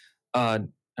editor, and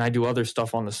I do other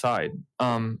stuff on the side.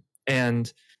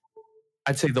 And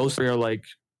I'd say those three are like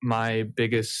my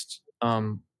biggest,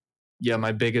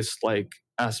 like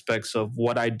aspects of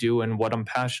what I do and what I'm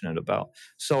passionate about.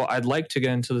 So I'd like to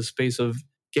get into the space of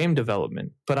game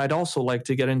development, but I'd also like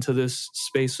to get into this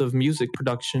space of music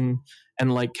production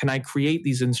and like, can I create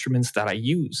these instruments that I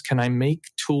use? Can I make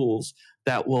tools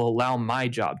that will allow my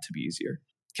job to be easier?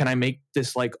 Can I make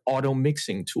this like auto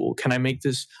mixing tool? Can I make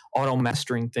this auto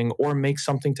mastering thing, or make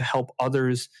something to help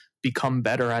others become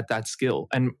better at that skill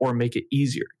or make it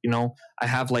easier? I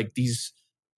have like these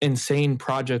insane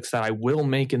projects that I will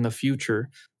make in the future,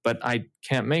 but I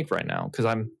can't make right now because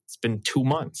it's been 2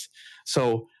 months.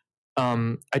 So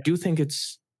I do think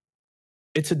it's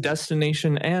a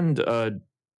destination and a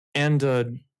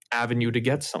avenue to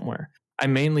get somewhere. I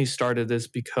mainly started this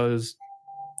because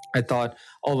I thought,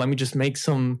 oh, let me just make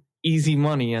some easy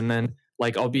money and then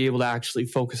like I'll be able to actually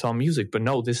focus on music. But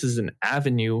no, this is an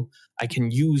avenue I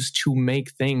can use to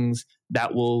make things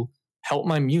that will help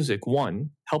my music, one,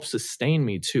 help sustain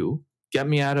me, two, get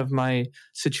me out of my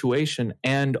situation,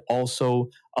 and also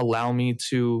allow me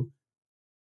to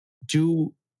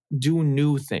do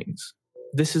new things.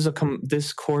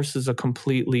 This course is a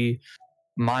completely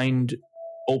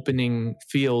mind-opening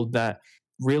field that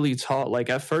really taught, like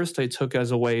at first I took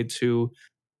as a way to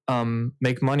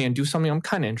make money and do something I'm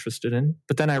kind of interested in,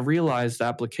 but then I realized the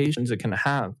applications it can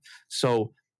have.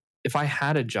 So if I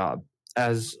had a job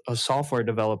as a software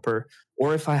developer,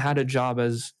 or if I had a job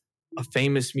as a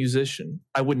famous musician,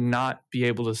 I would not be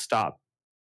able to stop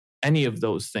any of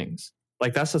those things.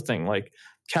 Like that's the thing, like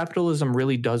capitalism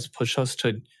really does push us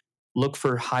to look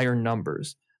for higher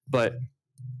numbers. But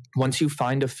once you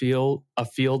find a field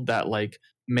that like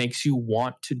makes you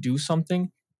want to do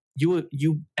something,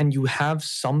 you have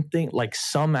something, like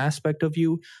some aspect of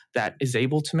you that is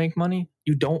able to make money,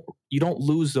 you don't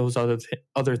lose those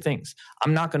other things.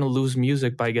 I'm not going to lose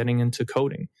music by getting into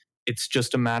coding. It's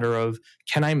just a matter of,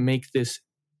 can I make this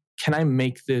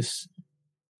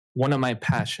one of my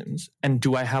passions, and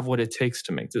do I have what it takes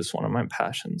to make this one of my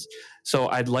passions? So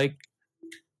I'd like,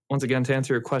 once again, to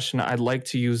answer your question, I'd like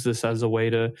to use this as a way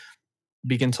to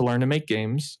begin to learn to make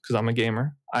games, because I'm a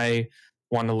gamer. I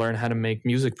want to learn how to make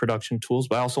music production tools,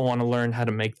 but I also want to learn how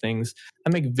to make things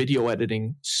that make video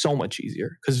editing so much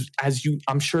easier. Because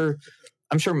I'm sure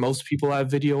most people have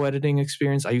video editing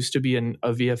experience. I used to be a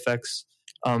VFX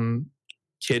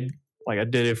kid. Like I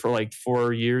did it for like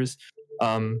 4 years,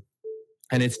 and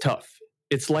it's tough.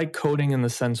 It's like coding in the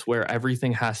sense where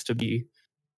everything has to be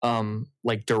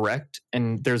like direct,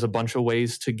 and there's a bunch of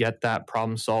ways to get that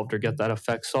problem solved or get that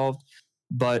effect solved.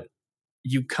 But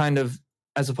you kind of,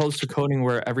 as opposed to coding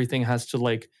where everything has to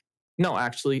like, no,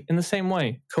 actually, in the same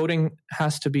way, coding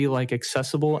has to be like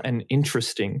accessible and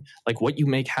interesting. Like what you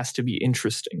make has to be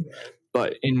interesting.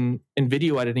 But in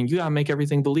video editing, you gotta make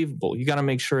everything believable. You gotta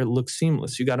make sure it looks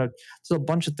seamless. There's a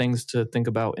bunch of things to think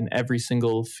about in every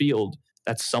single field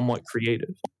that's somewhat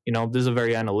creative. You know, this is a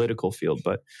very analytical field,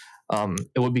 but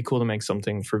it would be cool to make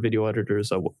something for video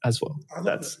editors as well.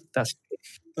 That's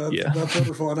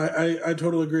wonderful, and I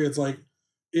totally agree. It's like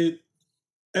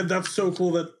and that's so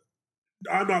cool that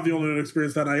I'm not the only one who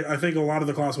experienced that. I think a lot of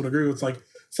the class would agree. It's like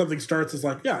something starts as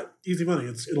like, yeah, easy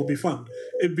money. It'll be fun.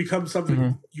 It becomes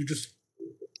something you just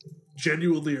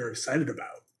genuinely are excited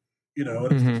about, you know,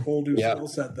 and it's this whole new skill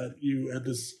set that you, and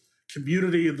this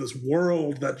community and this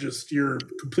world that just you're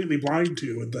completely blind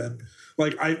to. And then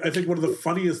like, I think one of the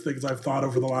funniest things I've thought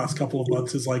over the last couple of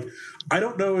months is like, I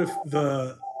don't know if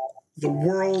the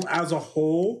world as a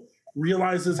whole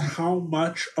realizes how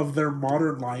much of their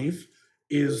modern life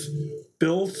is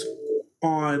built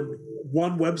on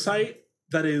one website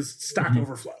that is Stack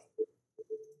Overflow.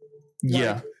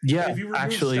 Yeah. If you remove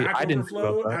actually, Stack I didn't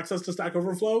Overflow, access to Stack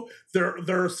Overflow,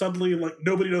 there are suddenly like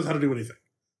nobody knows how to do anything.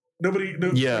 Nobody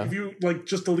knows. Yeah. Like, if you like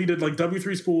just deleted like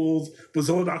W3 Schools,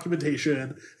 Mozilla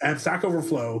documentation, and Stack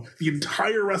Overflow, the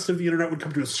entire rest of the internet would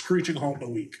come to a screeching halt in a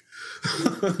week.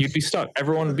 You'd be stuck.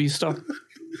 Everyone would be stuck.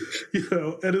 You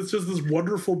know, and it's just this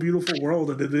wonderful, beautiful world,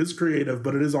 and it is creative,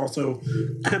 but it is also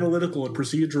analytical and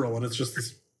procedural, and it's just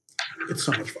it's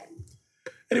so much fun.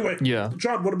 Anyway,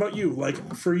 John, what about you?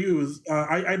 Like for you,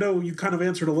 I know you kind of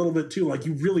answered a little bit too. Like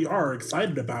you really are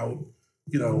excited about,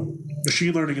 you know,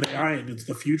 machine learning and AI, and it's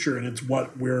the future, and it's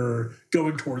what we're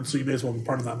going towards. So you may as well be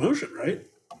part of that motion, right?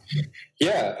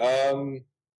 Yeah,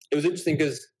 it was interesting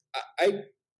because I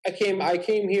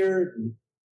came here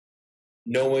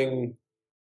knowing,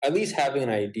 at least having an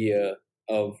idea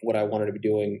of what I wanted to be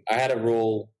doing. I had a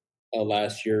role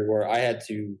last year where I had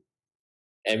to,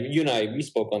 and you and I, we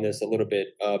spoke on this a little bit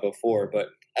before, but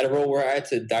I had a role where I had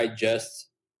to digest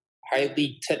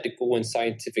highly technical and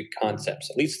scientific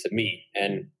concepts, at least to me.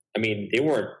 And I mean, they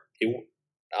weren't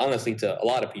honestly to a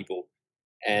lot of people.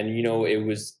 And, you know,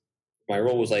 my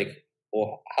role was like,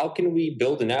 well, how can we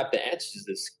build an app that answers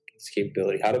this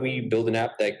capability? How do we build an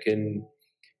app that can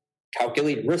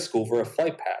calculate risk over a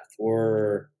flight path?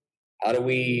 Or how do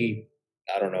we,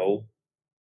 I don't know,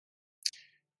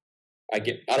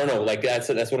 like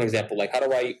that's one example. Like, how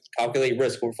do I calculate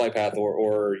risk over flight path,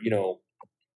 or you know,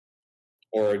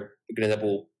 or an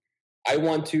example, I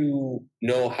want to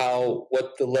know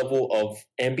what the level of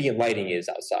ambient lighting is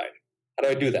outside. How do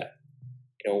I do that?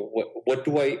 You know,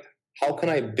 how can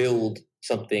I build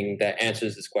something that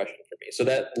answers this question for me? So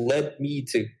that led me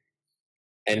to,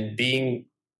 and being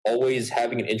always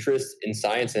having an interest in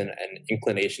science and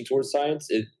inclination towards science,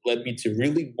 it led me to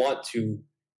really want to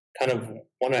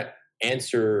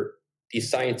answer these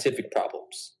scientific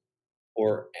problems,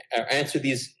 or answer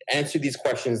these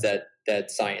questions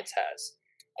that science has.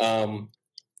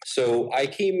 So I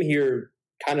came here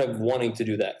kind of wanting to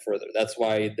do that further. That's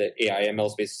why the AI ML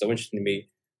space is so interesting to me.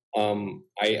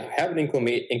 I have an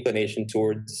inclination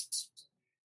towards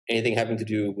anything having to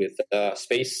do with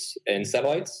space and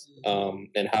satellites,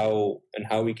 and how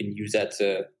we can use that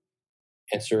to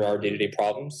answer our day-to-day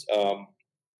problems.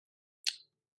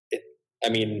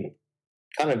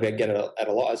 Kind of get at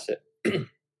a loss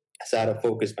as how to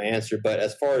focus my answer. But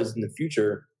as far as in the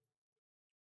future,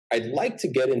 I'd like to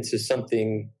get into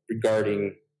something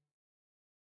regarding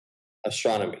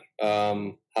astronomy.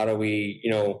 How do we, you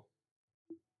know,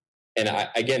 and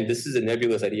again, this is a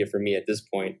nebulous idea for me at this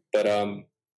point, but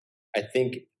I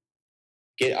think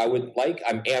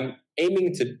I'm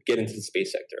aiming to get into the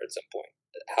space sector at some point.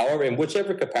 However, in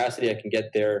whichever capacity I can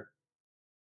get there,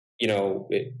 you know,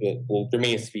 it will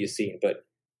remains to be seen. But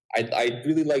I'd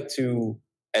really like to,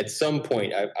 at some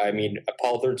point. I mean,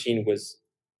 Apollo 13 was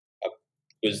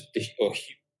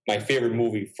my favorite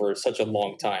movie for such a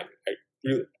long time.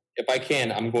 If I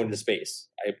can, I'm going to space.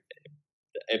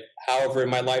 However, in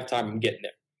my lifetime, I'm getting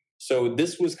there. So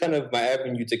this was kind of my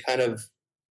avenue to kind of,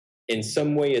 in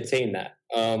some way, attain that.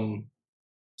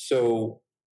 So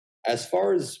as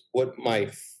far as what my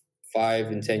 5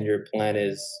 and 10 year plan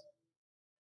is,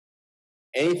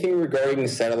 anything regarding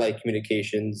satellite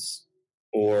communications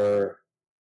or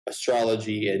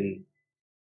astrology and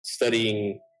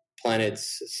studying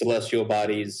planets, celestial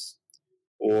bodies,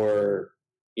 or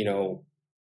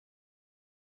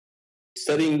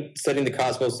studying the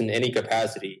cosmos in any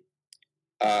capacity,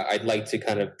 I'd like to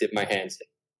kind of dip my hands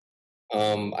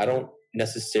in. I don't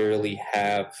necessarily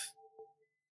have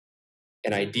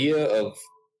an idea of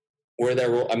where that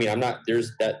role. I mean, I'm not.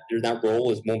 There's that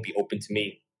role won't be open to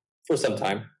me for some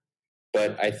time,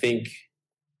 but I think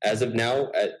as of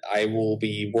now, I will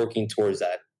be working towards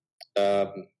that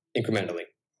incrementally.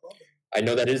 I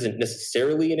know that isn't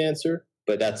necessarily an answer,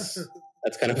 but that's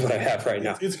kind of what I have right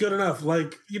now. It's good enough.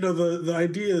 Like, the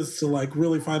idea is to like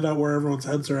really find out where everyone's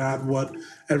heads are at and what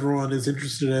everyone is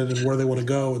interested in and where they want to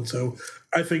go. And so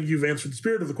I think you've answered the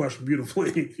spirit of the question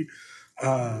beautifully.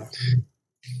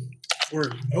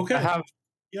 Word. Okay. I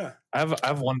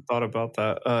have one thought about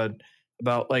that.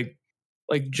 About like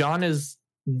John is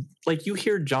like, you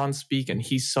hear John speak and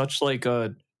he's such like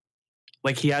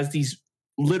he has these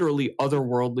literally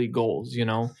otherworldly goals,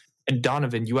 and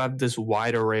Donovan, you have this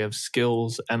wide array of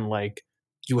skills and like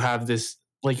you have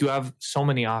so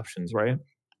many options, right?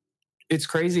 It's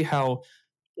crazy how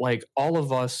like all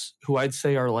of us who I'd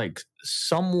say are like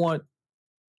somewhat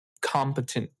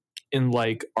competent in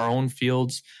like our own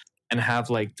fields and have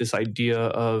like this idea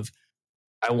of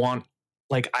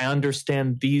I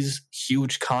understand these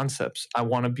huge concepts. I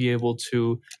want to be able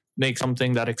to make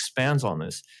something that expands on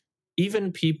this.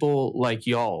 Even people like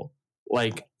y'all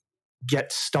like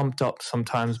get stumped up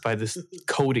sometimes by this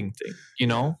coding thing,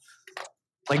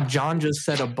 Like John just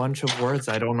said a bunch of words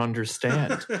I don't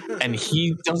understand and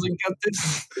he doesn't get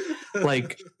this.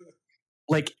 Like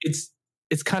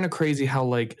it's kind of crazy how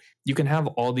like you can have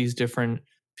all these different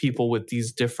people with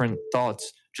these different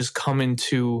thoughts just come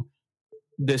into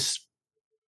this,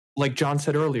 like John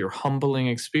said earlier, humbling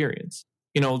experience.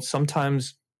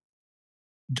 Sometimes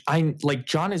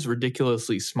John is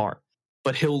ridiculously smart,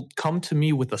 but he'll come to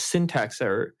me with a syntax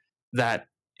error that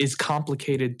is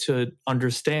complicated to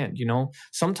understand.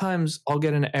 Sometimes I'll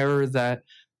get an error that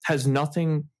has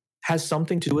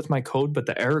something to do with my code, but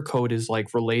the error code is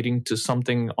like relating to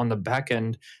something on the back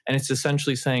end. And it's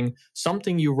essentially saying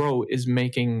something you wrote is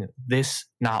making this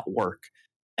not work.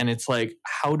 And it's like,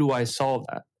 how do I solve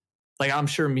that? Like, I'm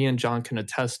sure me and John can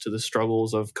attest to the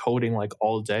struggles of coding like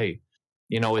all day.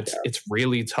 It's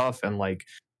really tough. And like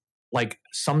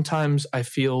sometimes I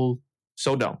feel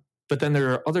so dumb, but then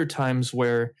there are other times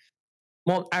where,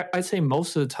 well, I'd say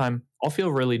most of the time I'll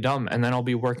feel really dumb. And then I'll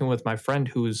be working with my friend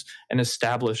who's an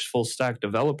established full stack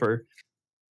developer.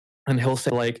 And he'll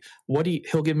say like,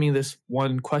 he'll give me this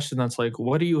one question that's like,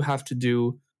 what do you have to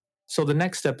do? So the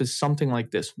next step is something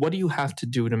like this. What do you have to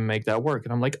do to make that work?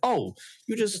 And I'm like, oh,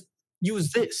 you just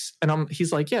use this. And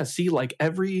he's like, yeah, see, like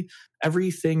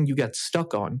everything you get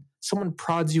stuck on, someone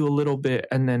prods you a little bit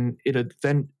and then it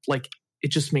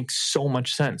just makes so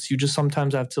much sense. You just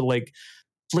sometimes have to like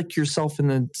flick yourself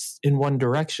in one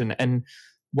direction. And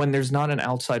when there's not an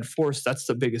outside force, that's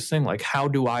the biggest thing. Like, how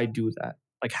do I do that?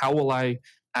 Like, how will I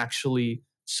actually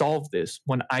solve this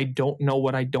when I don't know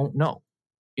what I don't know?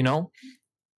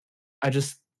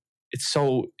 It's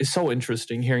so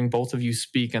interesting hearing both of you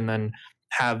speak and then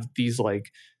have these like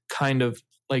kind of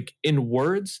like in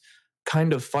words,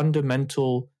 kind of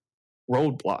fundamental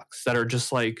roadblocks that are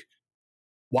just like,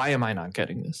 why am I not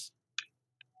getting this?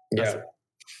 Yeah.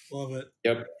 Love it.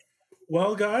 Yep.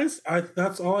 Well, guys,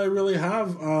 that's all I really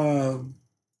have.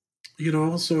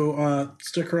 So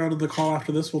stick around in the call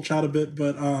after this. We'll chat a bit,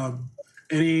 but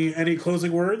any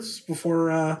closing words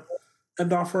before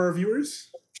end off for our viewers?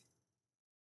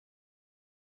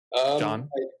 John?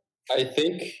 I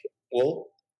think, well,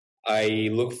 I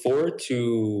look forward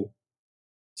to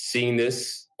seeing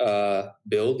this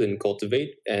build and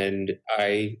cultivate, and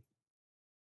I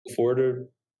look forward to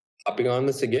hopping on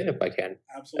this again if I can.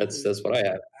 Absolutely. That's what I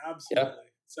have. Absolutely.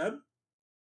 Yeah.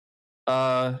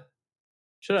 Seb?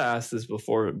 Should have asked this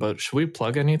before, but should we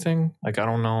plug anything? Like, I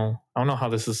don't know how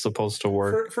this is supposed to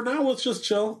work. For now, let's just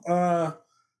chill. Okay.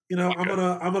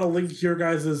 I'm gonna link your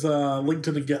guys' link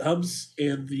to the GitHubs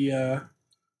and the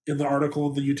in the article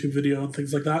and the YouTube video and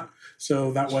things like that.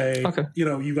 So that way, okay.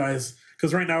 You guys,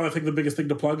 because right now I think the biggest thing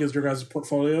to plug is your guys'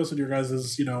 portfolios and your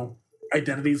guys'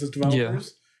 identities as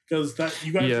developers. Because that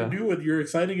you guys are new and you're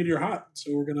exciting and you're hot.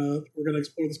 So we're gonna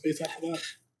explore the space after that.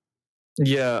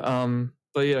 Yeah.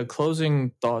 But yeah,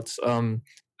 closing thoughts. I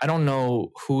don't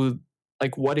know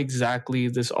what exactly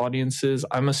this audience is.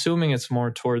 I'm assuming it's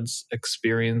more towards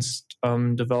experienced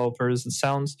developers, it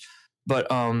sounds. But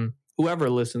whoever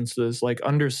listens to this, like,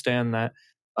 understand that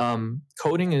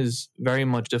coding is very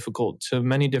much difficult to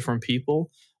many different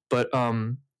people, but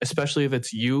especially if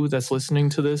it's you that's listening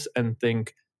to this and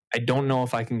think, I don't know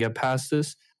if I can get past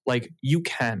this, like you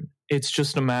can. It's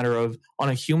just a matter of, on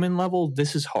a human level,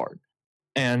 this is hard.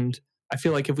 And I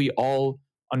feel like if we all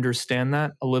understand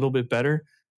that a little bit better,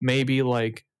 maybe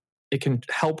like it can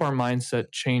help our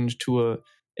mindset change to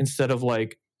instead of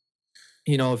like,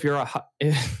 if you're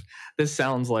this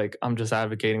sounds like I'm just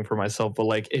advocating for myself, but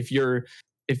like if you're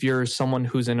someone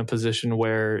who's in a position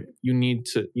where you need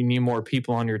more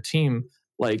people on your team,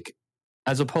 like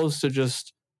as opposed to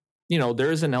just,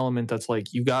 there is an element that's like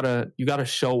you gotta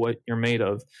show what you're made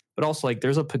of, but also like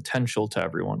there's a potential to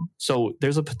everyone. So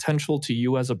there's a potential to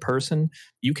you as a person.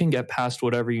 You can get past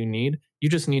whatever you need. You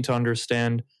just need to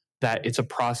understand that it's a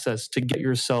process to get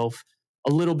yourself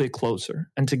a little bit closer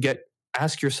and to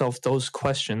ask yourself those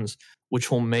questions, which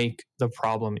will make the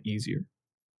problem easier.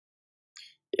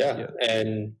 Yeah.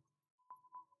 And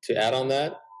to add on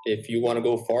that, if you want to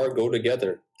go far, go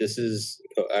together.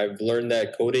 I've learned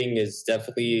that coding is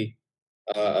definitely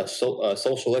a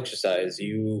social exercise.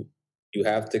 You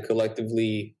have to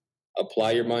collectively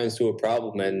apply your minds to a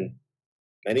problem, and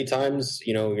many times,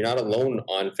 you're not alone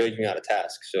on figuring out a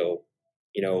task. So,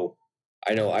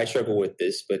 I know I struggle with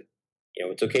this, but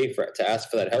it's okay to ask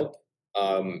for that help.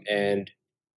 And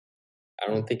I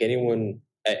don't think anyone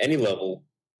at any level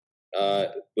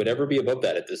would ever be above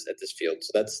that at this field.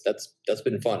 So that's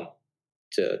been fun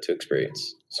to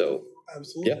experience. So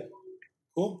absolutely, yeah,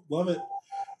 cool, love it.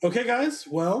 Okay, guys.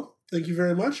 Well, thank you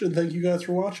very much, and thank you guys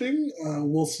for watching.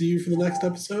 We'll see you for the next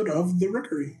episode of The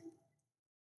Rookery.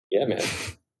 Yeah, man.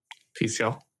 Peace,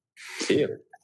 y'all. See you.